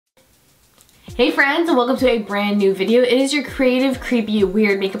Hey friends, and welcome to a brand new video. It is your creative, creepy,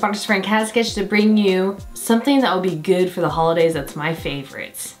 weird makeup artist friend Cat Sketch to bring you something that will be good for the holidays. That's my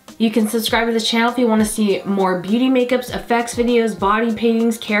favorites. You can subscribe to this channel if you want to see more beauty makeups, effects videos, body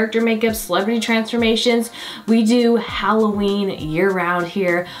paintings, character makeup, celebrity transformations. We do Halloween year-round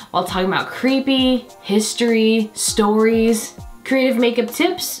here while talking about creepy, history, stories, creative makeup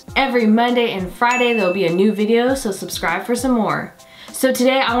tips. Every Monday and Friday there will be a new video, so subscribe for some more. So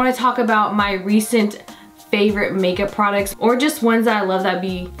today I want to talk about my recent favorite makeup products, or just ones that I love that I'd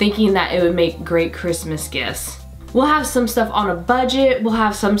be thinking that it would make great Christmas gifts. We'll have some stuff on a budget, we'll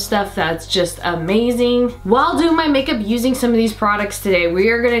have some stuff that's just amazing. While doing my makeup using some of these products today, we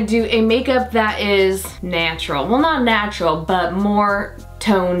are gonna do a makeup that is natural. Well, not natural, but more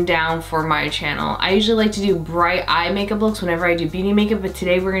toned down for my channel. I usually like to do bright eye makeup looks whenever I do beauty makeup, but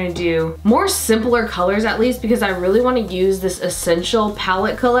today we're gonna do more simpler colors at least, because I really want to use this Essential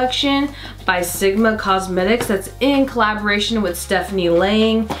palette collection by SIMGA Cosmetics that's in collaboration with Stephanie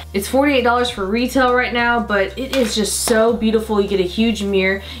Lang. It's $48 for retail right now, but it is just so beautiful. You get a huge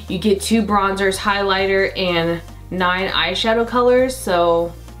mirror, you get 2 bronzers, highlighter, and 9 eyeshadow colors,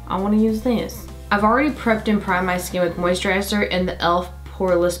 so I want to use this. I've already prepped and primed my skin with moisturizer and the E.L.F.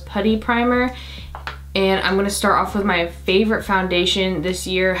 Poreless Putty primer, and I'm going to start off with my favorite foundation this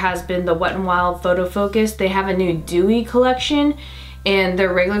year has been the Wet n Wild Photo Focus. They have a new Dewy collection and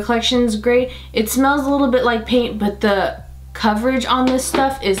their regular collection is great. It smells a little bit like paint, but the coverage on this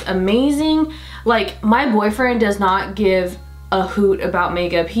stuff is amazing. Like, my boyfriend does not give a hoot about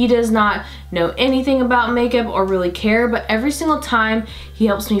makeup. He does not know anything about makeup or really care, but every single time he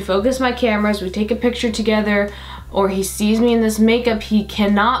helps me focus my cameras, we take a picture together, or he sees me in this makeup, he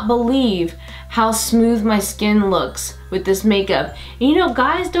cannot believe how smooth my skin looks with this makeup. And you know,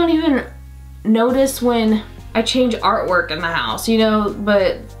 guys don't even notice when I change artwork in the house, you know,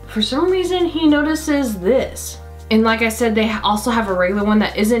 but for some reason he notices this. And like I said, they also have a regular one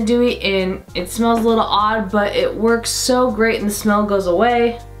that isn't dewy, and it smells a little odd, but it works so great and the smell goes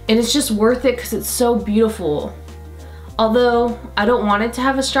away. And it's just worth it because it's so beautiful. Although I don't want it to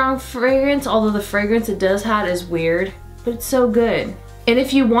have a strong fragrance, although the fragrance it does have is weird, but it's so good. And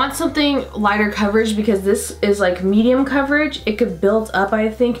if you want something lighter coverage, because this is like medium coverage, it could build up, I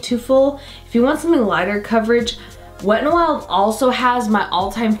think, too full. If you want something lighter coverage, Wet n Wild also has my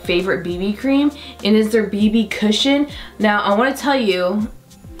all-time favorite BB cream, and is their BB Cushion. Now I want to tell you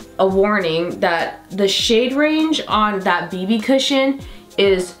a warning that the shade range on that BB Cushion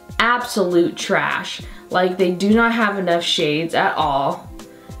is absolute trash. Like, they do not have enough shades at all,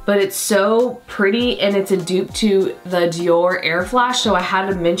 but it's so pretty, and it's a dupe to the Dior Air Flash, so I had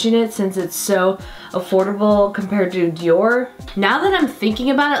to mention it since it's so affordable compared to Dior. Now that I'm thinking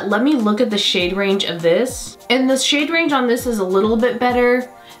about it, let me look at the shade range of this. And the shade range on this is a little bit better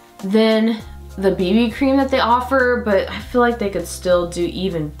than the BB cream that they offer, but I feel like they could still do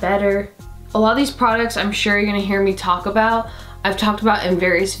even better. A lot of these products I'm sure you're gonna hear me talk about. I've talked about in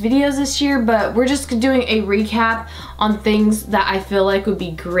various videos this year, but we're just doing a recap on things that I feel like would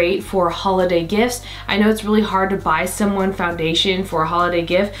be great for holiday gifts. I know it's really hard to buy someone foundation for a holiday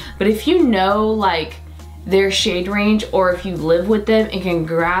gift, but if you know like their shade range, or if you live with them and can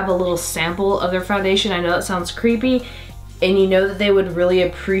grab a little sample of their foundation, I know that sounds creepy, and you know that they would really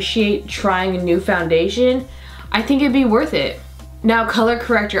appreciate trying a new foundation, I think it'd be worth it. Now, color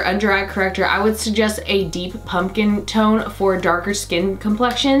corrector, under eye corrector, I would suggest a deep pumpkin tone for darker skin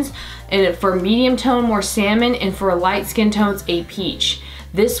complexions, and for medium tone, more salmon, and for light skin tones, a peach.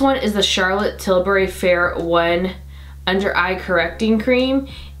 This one is the Charlotte Tilbury Fair 1 under eye correcting cream,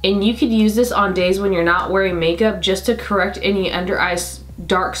 and you could use this on days when you're not wearing makeup just to correct any under eye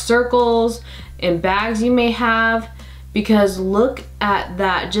dark circles and bags you may have, because look at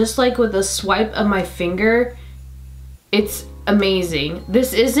that, just like with a swipe of my finger, it's amazing.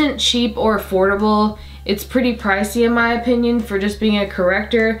 This isn't cheap or affordable. It's pretty pricey in my opinion for just being a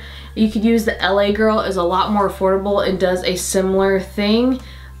corrector. You could use the LA Girl, is a lot more affordable and does a similar thing,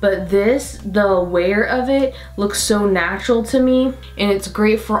 but this, the wear of it looks so natural to me, and it's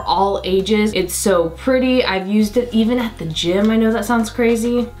great for all ages. It's so pretty. I've used it even at the gym. I know that sounds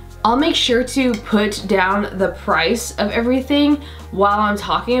crazy. I'll make sure to put down the price of everything while I'm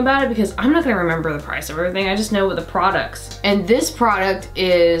talking about it, because I'm not gonna remember the price of everything. I just know the products. And this product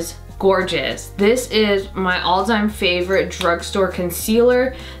is gorgeous. This is my all-time favorite drugstore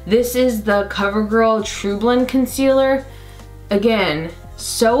concealer. This is the CoverGirl TruBlend concealer. Again,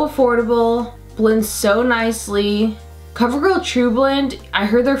 so affordable, blends so nicely. CoverGirl TruBlend, I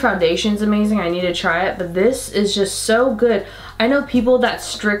heard their foundation's amazing. I need to try it, but this is just so good. I know people that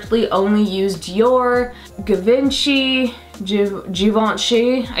strictly only use Dior, Givenchy,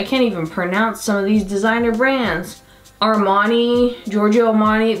 Givenchy. I can't even pronounce some of these designer brands. Armani, Giorgio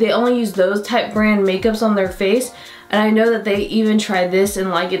Armani, they only use those type brand makeups on their face. And I know that they even tried this and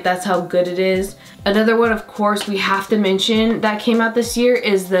like it, that's how good it is. Another one, of course, we have to mention that came out this year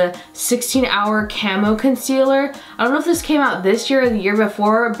is the 16-Hour Camo Concealer. I don't know if this came out this year or the year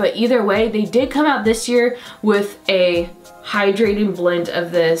before, but either way, they did come out this year with a hydrating blend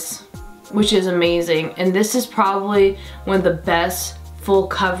of this, which is amazing. And this is probably one of the best full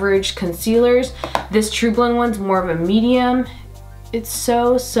coverage concealers. This TruBlend one's more of a medium. It's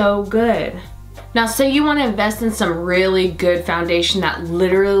so, so good. Now say you want to invest in some really good foundation that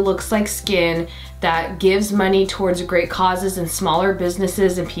literally looks like skin, that gives money towards great causes and smaller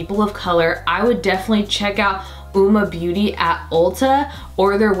businesses and people of color, I would definitely check out UOMA Beauty at Ulta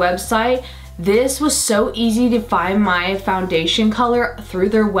or their website. This was so easy to find my foundation color through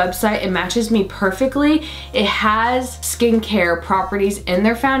their website. It matches me perfectly. It has skincare properties in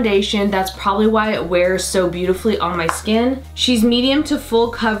their foundation. That's probably why it wears so beautifully on my skin. She's medium to full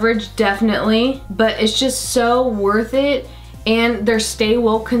coverage, definitely, but it's just so worth it. And their Stay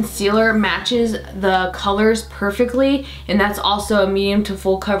Woke concealer matches the colors perfectly, and that's also a medium to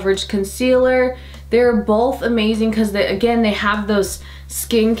full coverage concealer. They're both amazing because again, they have those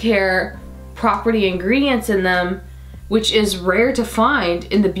skincare property ingredients in them, which is rare to find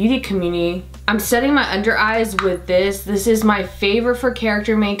in the beauty community. I'm setting my under eyes with this. This is my favorite for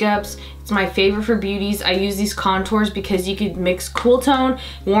character makeups. It's my favorite for beauties. I use these contours because you could mix cool tone,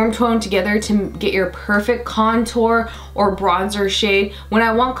 warm tone together to get your perfect contour or bronzer shade. When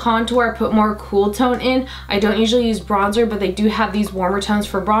I want contour, I put more cool tone in. I don't usually use bronzer, but they do have these warmer tones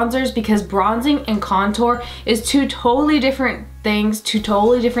for bronzers because bronzing and contour is two totally different things, two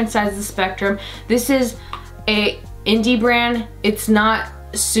totally different sides of the spectrum. This is a indie brand. It's not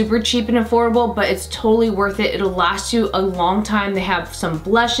super cheap and affordable, but it's totally worth it. It'll last you a long time. They have some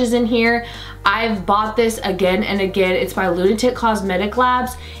blushes in here. I've bought this again and again. It's by Lunatick Cosmetic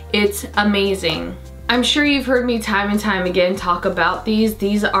Labs. It's amazing. I'm sure you've heard me time and time again talk about these.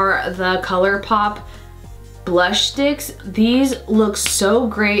 These are the ColourPop blush sticks. These look so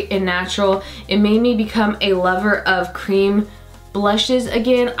great and natural. It made me become a lover of cream blushes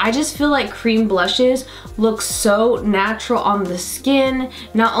again. I just feel like cream blushes look so natural on the skin.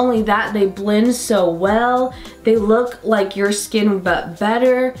 Not only that, they blend so well. They look like your skin but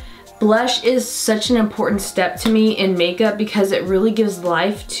better. Blush is such an important step to me in makeup because it really gives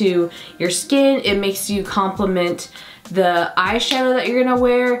life to your skin. It makes you complement the eyeshadow that you're gonna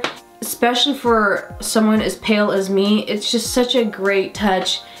wear, especially for someone as pale as me. It's just such a great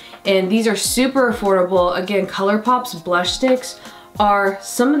touch. And these are super affordable. Again, ColourPop's blush sticks are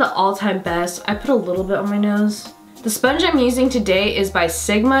some of the all-time best. I put a little bit on my nose. The sponge I'm using today is by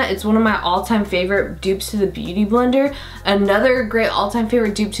SIMGA. It's one of my all-time favorite dupes to the Beauty Blender. Another great all-time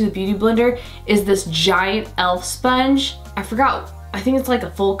favorite dupe to the Beauty Blender is this giant E.L.F sponge. I forgot, I think it's like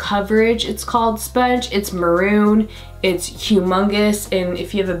a full coverage, it's called sponge. It's maroon, it's humongous, and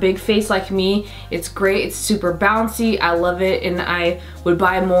if you have a big face like me, it's great. It's super bouncy. I love it, and I would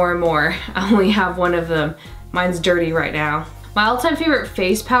buy more and more. I only have one of them. Mine's dirty right now. My all-time favorite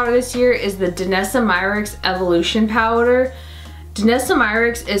face powder this year is the Danessa Myricks Evolution Powder. Danessa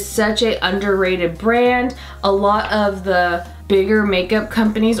Myricks is such an underrated brand. A lot of the bigger makeup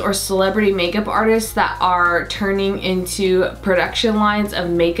companies or celebrity makeup artists that are turning into production lines of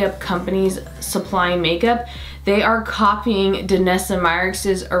makeup companies supplying makeup, they are copying Danessa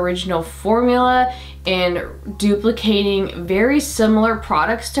Myricks' original formula and duplicating very similar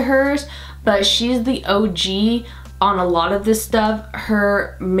products to hers, but she's the OG on a lot of this stuff.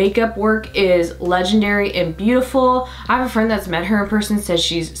 Her makeup work is legendary and beautiful. I have a friend that's met her in person, says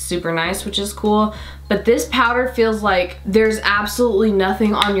she's super nice, which is cool. But this powder feels like there's absolutely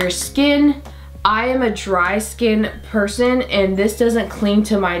nothing on your skin. I am a dry skin person, and this doesn't cling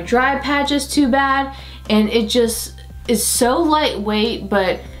to my dry patches too bad. And it just is so lightweight,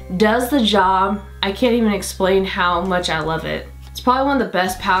 but does the job. I can't even explain how much I love it. It's probably one of the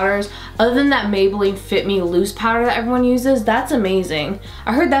best powders. Other than that Maybelline Fit Me Loose powder that everyone uses, that's amazing.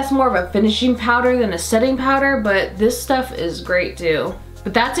 I heard that's more of a finishing powder than a setting powder, but this stuff is great too.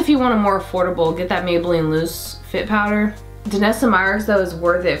 But that's if you want a more affordable, get that Maybelline Loose Fit powder. Danessa Myricks though is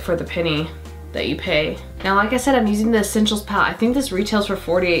worth it for the penny that you pay. Now like I said, I'm using the Essentials palette. I think this retails for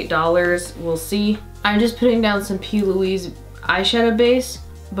 $48. We'll see. I'm just putting down some P. Louise eyeshadow base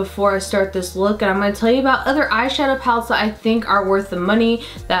before I start this look, and I'm going to tell you about other eyeshadow palettes that I think are worth the money,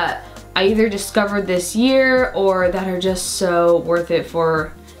 that I either discovered this year or that are just so worth it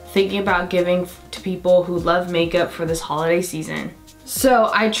for thinking about giving to people who love makeup for this holiday season.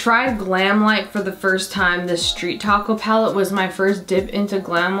 So I tried Glamlite for the first time. This Street Taco palette was my first dip into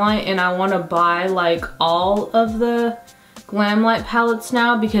Glamlite, and I want to buy like all of the Glamlite palettes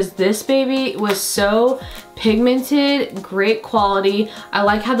now because this baby was so pigmented, great quality. I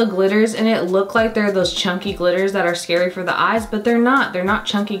like how the glitters in it look like they're those chunky glitters that are scary for the eyes, but they're not. They're not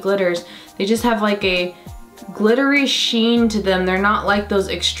chunky glitters. They just have like a glittery sheen to them. They're not like those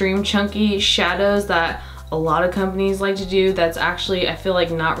extreme chunky shadows that a lot of companies like to do. That's actually, I feel like,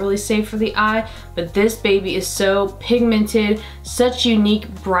 not really safe for the eye. But this baby is so pigmented, such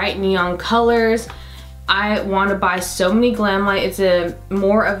unique bright neon colors. I want to buy so many Glamlite. It's a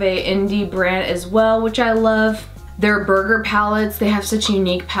more of a indie brand as well, which I love. Their burger palettes, they have such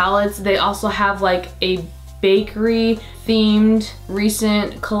unique palettes. They also have like a bakery themed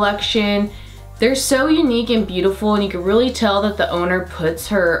recent collection. They're so unique and beautiful, and you can really tell that the owner puts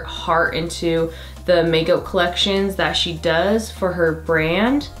her heart into the makeup collections that she does for her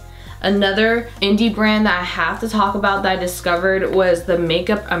brand. Another indie brand that I have to talk about that I discovered was the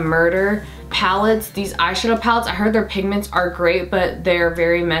Makeup a Murder palettes. These eyeshadow palettes, I heard their pigments are great, but they're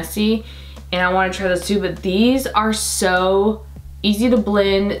very messy, and I want to try those too. But these are so easy to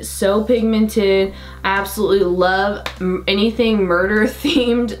blend, so pigmented. I absolutely love anything murder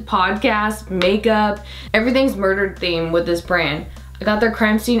themed, podcast, makeup, everything's murder themed with this brand. I got their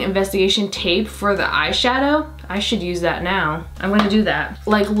crime scene investigation tape for the eyeshadow. I should use that now. I'm gonna do that.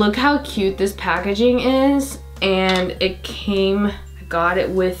 Like, look how cute this packaging is. And it came, I got it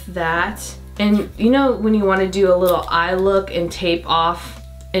with that. And you know when you wanna do a little eye look and tape off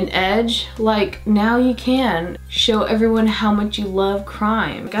an edge? Like, now you can show everyone how much you love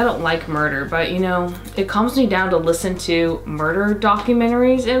crime. Like, I don't like murder, but you know, it calms me down to listen to murder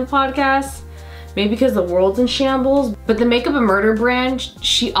documentaries and podcasts. Maybe because the world's in shambles. But the Makeup a Murder brand,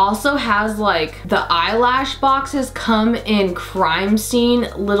 she also has like the eyelash boxes come in crime scene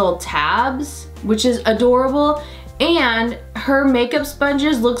little tabs, which is adorable. And her makeup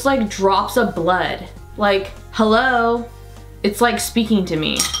sponges looks like drops of blood. Like, hello, it's like speaking to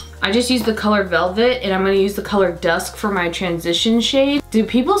me. I just used the color Velvet, and I'm gonna use the color Dusk for my transition shade. Do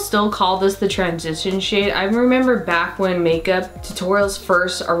people still call this the transition shade? I remember back when makeup tutorials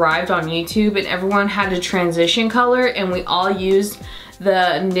first arrived on YouTube and everyone had a transition color, and we all used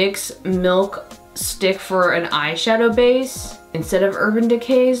the NYX Milk Stick for an eyeshadow base instead of Urban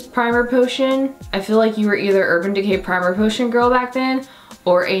Decay's Primer Potion. I feel like you were either Urban Decay Primer Potion girl back then,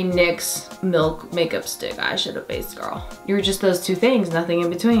 or a NYX Milk Makeup Stick eyeshadow base girl. You were just those two things, nothing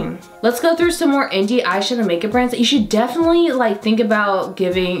in between. Let's go through some more indie eyeshadow makeup brands that you should definitely like think about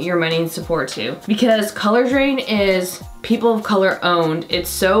giving your money and support to, because Color Drain is people of color owned. It's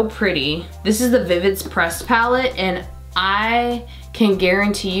so pretty. This is the Vivids Pressed palette, and I can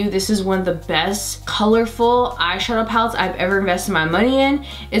guarantee you this is one of the best colorful eyeshadow palettes I've ever invested my money in.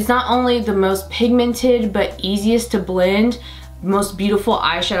 It's not only the most pigmented, but easiest to blend, most beautiful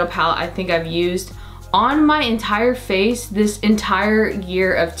eyeshadow palette I think I've used on my entire face this entire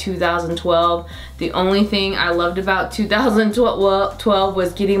year of 2012. The only thing I loved about 2012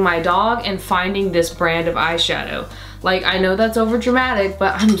 was getting my dog and finding this brand of eyeshadow. Like, I know that's over dramatic,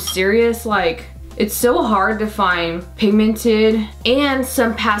 but I'm serious. Like, it's so hard to find pigmented and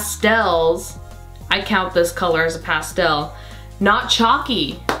some pastels. I count this color as a pastel, not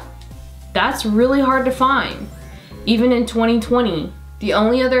chalky. That's really hard to find. Even in 2020. The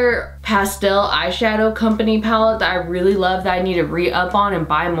only other pastel eyeshadow company palette that I really love that I need to re-up on and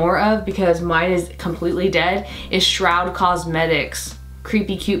buy more of because mine is completely dead is Shroud Cosmetics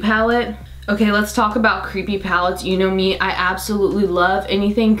Creepy Cute palette. Okay, let's talk about creepy palettes. You know me, I absolutely love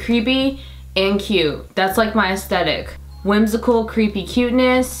anything creepy and cute. That's like my aesthetic. Whimsical, creepy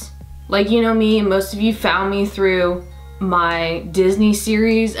cuteness. Like, you know me, most of you found me through my Disney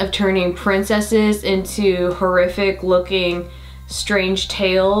series of turning princesses into horrific looking strange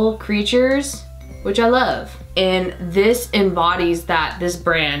tail creatures, which I love. And this embodies that, this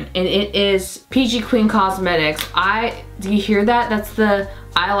brand, and it is Peachy Queen Cosmetics. Do you hear that? That's the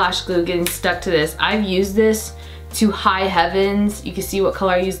eyelash glue getting stuck to this. I've used this to high heavens. You can see what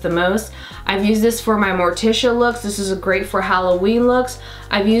color I use the most. I've used this for my Morticia looks. This is great for Halloween looks.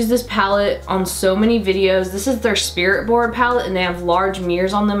 I've used this palette on so many videos. This is their Spirit Board palette, and they have large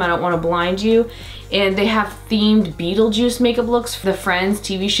mirrors on them. I don't want to blind you. And they have themed Beetlejuice makeup looks for the Friends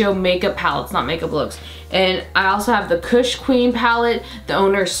TV show makeup palettes, not makeup looks. And I also have the Kush Queen palette. The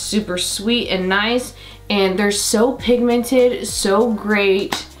owner is super sweet and nice, and they're so pigmented, so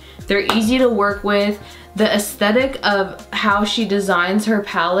great. They're easy to work with. The aesthetic of how she designs her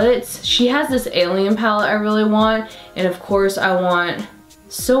palettes. She has this alien palette I really want, and of course I want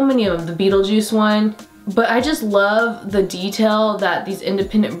so many of them. The Beetlejuice one, But I just love the detail that these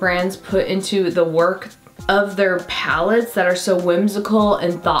independent brands put into the work of their palettes that are so whimsical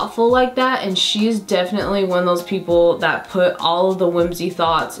and thoughtful like that. And she's definitely one of those people that put all of the whimsy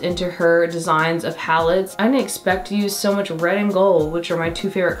thoughts into her designs of palettes. I didn't expect to use so much red and gold, which are my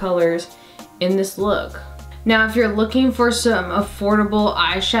two favorite colors, in this look. Now, if you're looking for some affordable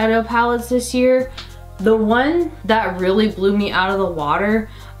eyeshadow palettes this year, the one that really blew me out of the water,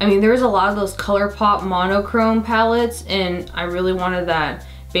 I mean, there's a lot of those ColourPop monochrome palettes, and I really wanted that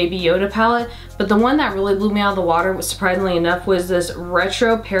Baby Yoda palette, but the one that really blew me out of the water, surprisingly enough, was this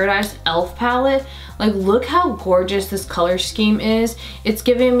Retro Paradise E.L.F palette. Like, look how gorgeous this color scheme is. It's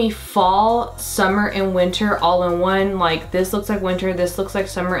giving me fall, summer, and winter all in one. Like, this looks like winter, this looks like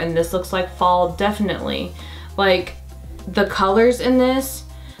summer, and this looks like fall, definitely. Like, the colors in this,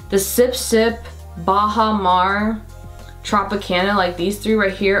 the Sip Sip, Baja Mar, Tropicana, like these three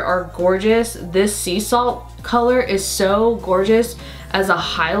right here are gorgeous. This sea salt color is so gorgeous as a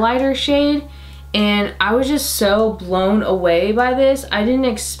highlighter shade, and I was just so blown away by this. I didn't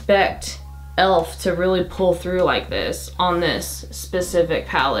expect E.L.F to really pull through like this on this specific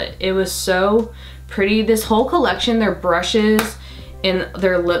palette. It was so pretty. This whole collection, their brushes and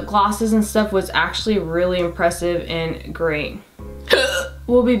their lip glosses and stuff, was actually really impressive and great.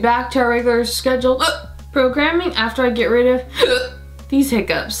 We'll be back to our regular scheduled programming after I get rid of these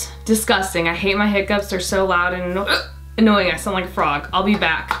hiccups. Disgusting. I hate my hiccups. They're so loud and annoying. I sound like a frog. I'll be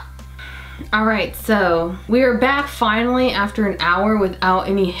back. Alright, so we are back finally after an hour without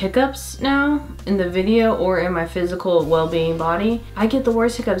any hiccups now in the video or in my physical well-being body. I get the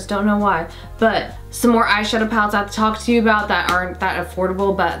worst hiccups, don't know why. But some more eyeshadow palettes I have to talk to you about that aren't that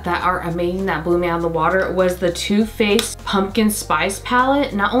affordable but that are amazing, that blew me out of the water, was the Too Faced Pumpkin Spice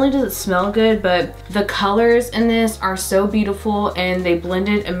palette. Not only does it smell good, but the colors in this are so beautiful and they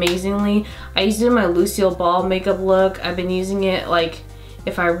blended amazingly. I used it in my Lucille Ball makeup look. I've been using it like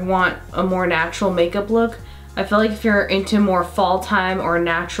if I want a more natural makeup look. I feel like if you're into more fall time or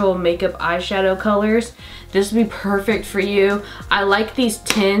natural makeup eyeshadow colors, this would be perfect for you. I like these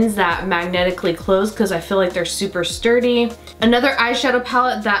tins that magnetically close because I feel like they're super sturdy. Another eyeshadow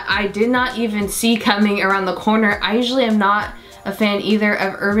palette that I did not even see coming around the corner. I usually am not a fan either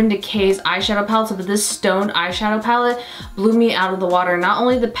of Urban Decay's eyeshadow palettes, but this stoned eyeshadow palette blew me out of the water. Not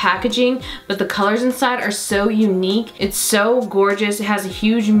only the packaging, but the colors inside are so unique. It's so gorgeous. It has a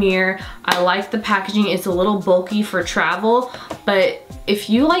huge mirror. I like the packaging. It's a little bulky for travel, but if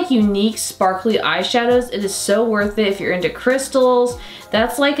you like unique sparkly eyeshadows, it is so worth it. If you're into crystals,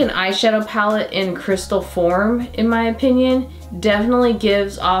 that's like an eyeshadow palette in crystal form, in my opinion. Definitely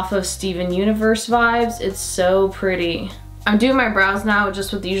gives off of Steven Universe vibes. It's so pretty. I'm doing my brows now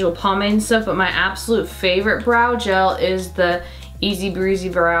just with the usual pomade and stuff, but my absolute favorite brow gel is the Easy Breezy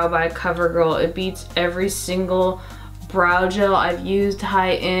Brow by CoverGirl. It beats every single brow gel I've used,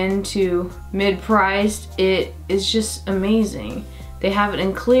 high-end to mid-priced. It is just amazing. They have it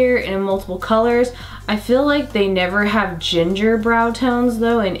in clear and in multiple colors. I feel like they never have ginger brow tones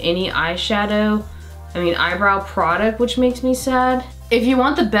though in any eyeshadow, eyebrow product, which makes me sad. If you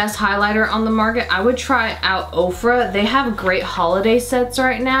want the best highlighter on the market, I would try out Ofra. They have great holiday sets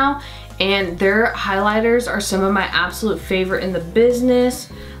right now, and their highlighters are some of my absolute favorite in the business.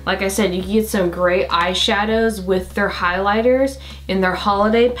 Like I said, you can get some great eyeshadows with their highlighters in their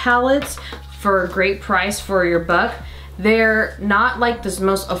holiday palettes for a great price for your buck. They're not like this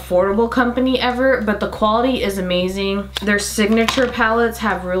most affordable company ever, but the quality is amazing. Their signature palettes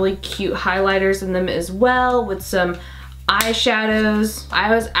have really cute highlighters in them as well, with some eyeshadows.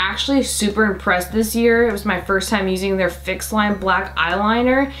 I was actually super impressed this year. It was my first time using their Fix Line black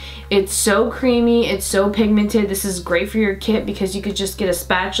eyeliner. It's so creamy, it's so pigmented. This is great for your kit because you could just get a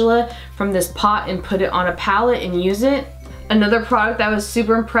spatula from this pot and put it on a palette and use it. Another product that I was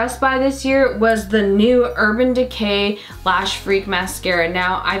super impressed by this year was the new Urban Decay Lash Freak Mascara.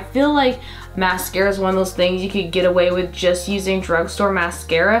 Now, I feel like mascara is one of those things you could get away with just using drugstore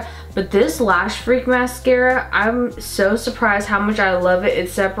mascara, but this Lash Freak Mascara, I'm so surprised how much I love it. It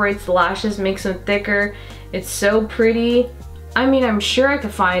separates the lashes, makes them thicker. It's so pretty. I'm sure I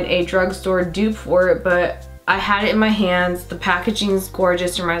could find a drugstore dupe for it, but I had it in my hands. The packaging is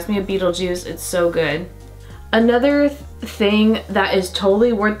gorgeous. It reminds me of Beetlejuice. It's so good. Another thing that is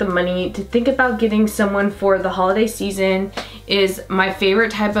totally worth the money to think about getting someone for the holiday season is my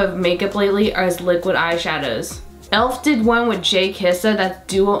favorite type of makeup lately is liquid eyeshadows. E.L.F. did one with J. Kissa that's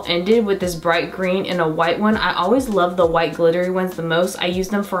dual ended with this bright green and a white one. I always love the white glittery ones the most. I use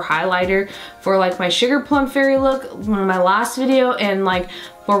them for highlighter for like my Sugar Plum Fairy look in my last video, and like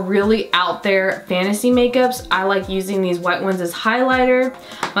for really out there fantasy makeups, I like using these white ones as highlighter.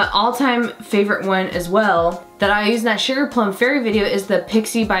 My all-time favorite one as well that I use in that Sugar Plum Fairy video is the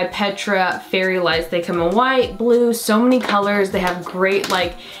Pixie by Petra Fairy Lights. They come in white, blue, so many colors. They have great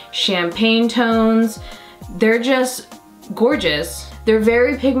like champagne tones. They're just gorgeous. They're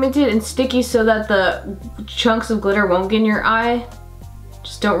very pigmented and sticky so that the chunks of glitter won't get in your eye.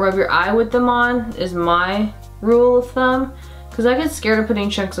 Just don't rub your eye with them on is my rule of thumb, because I get scared of putting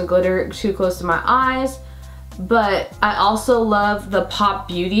chunks of glitter too close to my eyes. But I also love the Pop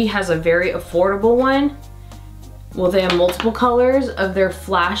Beauty has a very affordable one. Well, they have multiple colors of their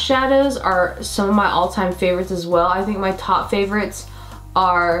flash shadows are some of my all-time favorites as well. I think my top favorites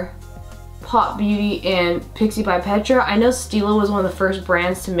are Pop Beauty and Pixie by Petra. I know Stila was one of the first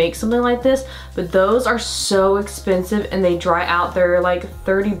brands to make something like this, but those are so expensive and they dry out. They're like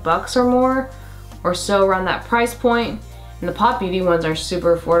 30 bucks or more or so around that price point. And the Pop Beauty ones are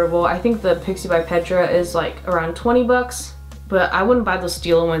super affordable. I think the Pixie by Petra is like around 20 bucks, but I wouldn't buy those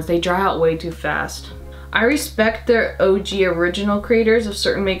Stila ones. They dry out way too fast. I respect their OG original creators of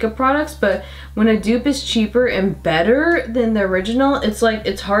certain makeup products, but when a dupe is cheaper and better than the original, it's like,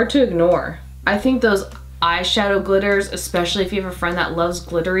 it's hard to ignore. I think those eyeshadow glitters, especially if you have a friend that loves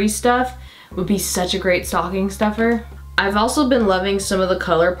glittery stuff, would be such a great stocking stuffer. I've also been loving some of the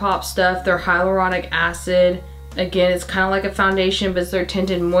ColourPop stuff. Their hyaluronic acid, again, it's kind of like a foundation, but it's their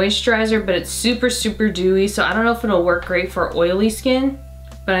tinted moisturizer, but it's super, super dewy, so I don't know if it'll work great for oily skin.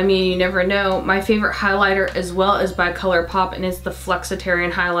 But I mean, you never know. My favorite highlighter as well is by ColourPop, and it's the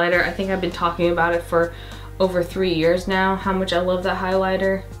Flexitarian highlighter. I think I've been talking about it for over 3 years now, how much I love that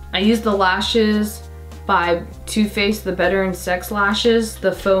highlighter. I use the lashes by Too Faced, the Better in Sex lashes,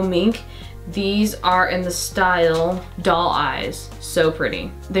 the Faux Mink. These are in the style Doll Eyes. So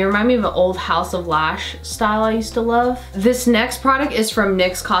pretty. They remind me of an old House of Lash style I used to love. This next product is from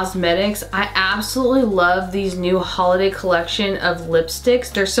NYX Cosmetics. I absolutely love these new holiday collection of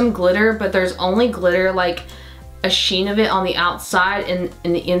lipsticks. There's some glitter, but there's only glitter, like a sheen of it on the outside, and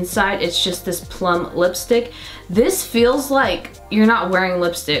in the inside it's just this plum lipstick. This feels like you're not wearing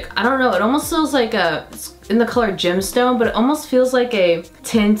lipstick. I don't know, it almost feels like it's in the color Gemstone, but it almost feels like a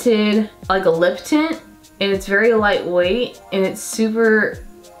tinted, like a lip tint, and it's very lightweight and it's super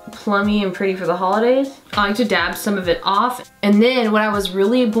plummy and pretty for the holidays. I like to dab some of it off. And then what I was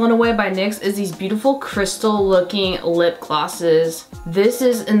really blown away by NYX is these beautiful crystal looking lip glosses. This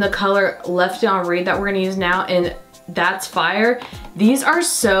is in the color Left It on Read that we're gonna use now, and that's fire. These are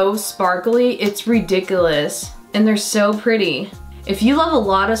so sparkly, it's ridiculous, and they're so pretty. If you love a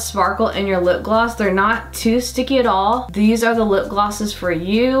lot of sparkle in your lip gloss, they're not too sticky at all. These are the lip glosses for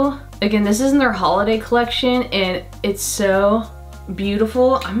you. Again, this is in their holiday collection, and it's so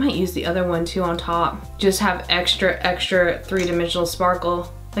beautiful. I might use the other one too on top. Just have extra three-dimensional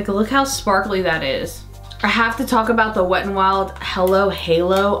sparkle. Like, look how sparkly that is. I have to talk about the Wet n Wild Hello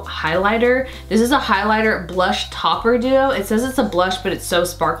Halo highlighter. This is a highlighter blush topper duo. It says it's a blush, but it's so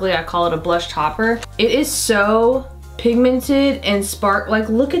sparkly, I call it a blush topper. It is so pigmented and like,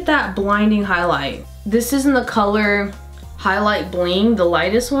 look at that blinding highlight. This is in the color Highlight Bling, the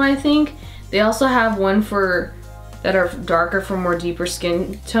lightest one, I think. They also have one that are darker for more deeper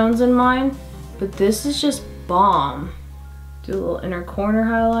skin tones than mine, but this is just bomb. Do a little inner corner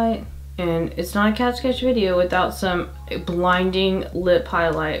highlight, and it's not a catch sketch video without some blinding lip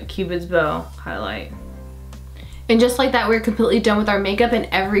highlight, Cupid's bow highlight. And just like that, we're completely done with our makeup, and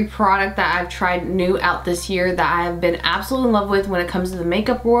every product that I've tried new out this year that I have been absolutely in love with when it comes to the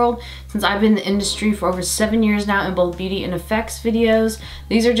makeup world, since I've been in the industry for over 7 years now in both beauty and effects videos.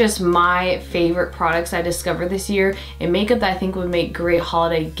 These are just my favorite products I discovered this year in makeup that I think would make great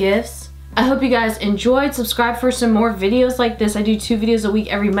holiday gifts. I hope you guys enjoyed. Subscribe for some more videos like this. I do 2 videos a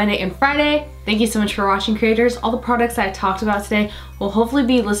week every Monday and Friday. Thank you so much for watching, creators. All the products that I talked about today will hopefully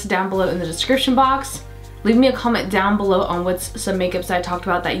be listed down below in the description box. Leave me a comment down below on what's some makeups I talked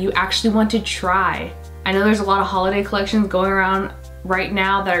about that you actually want to try. I know there's a lot of holiday collections going around right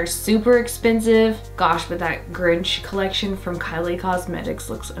now that are super expensive. Gosh, but that Grinch collection from Kylie Cosmetics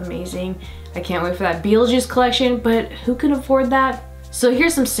looks amazing. I can't wait for that Beetlejuice collection, but who can afford that? So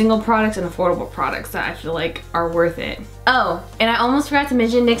here's some single products and affordable products that I feel like are worth it. Oh, and I almost forgot to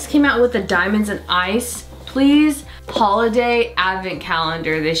mention, NYX came out with the Diamonds and Ice. Please holiday advent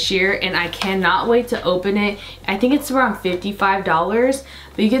calendar this year, and I cannot wait to open it. I think it's around $55,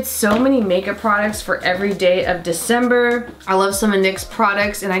 but you get so many makeup products for every day of December. I love some of NYX's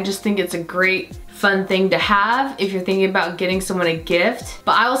products, and I just think it's a great fun thing to have if you're thinking about getting someone a gift.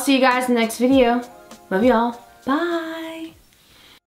 But I will see you guys in the next video. Love y'all. Bye.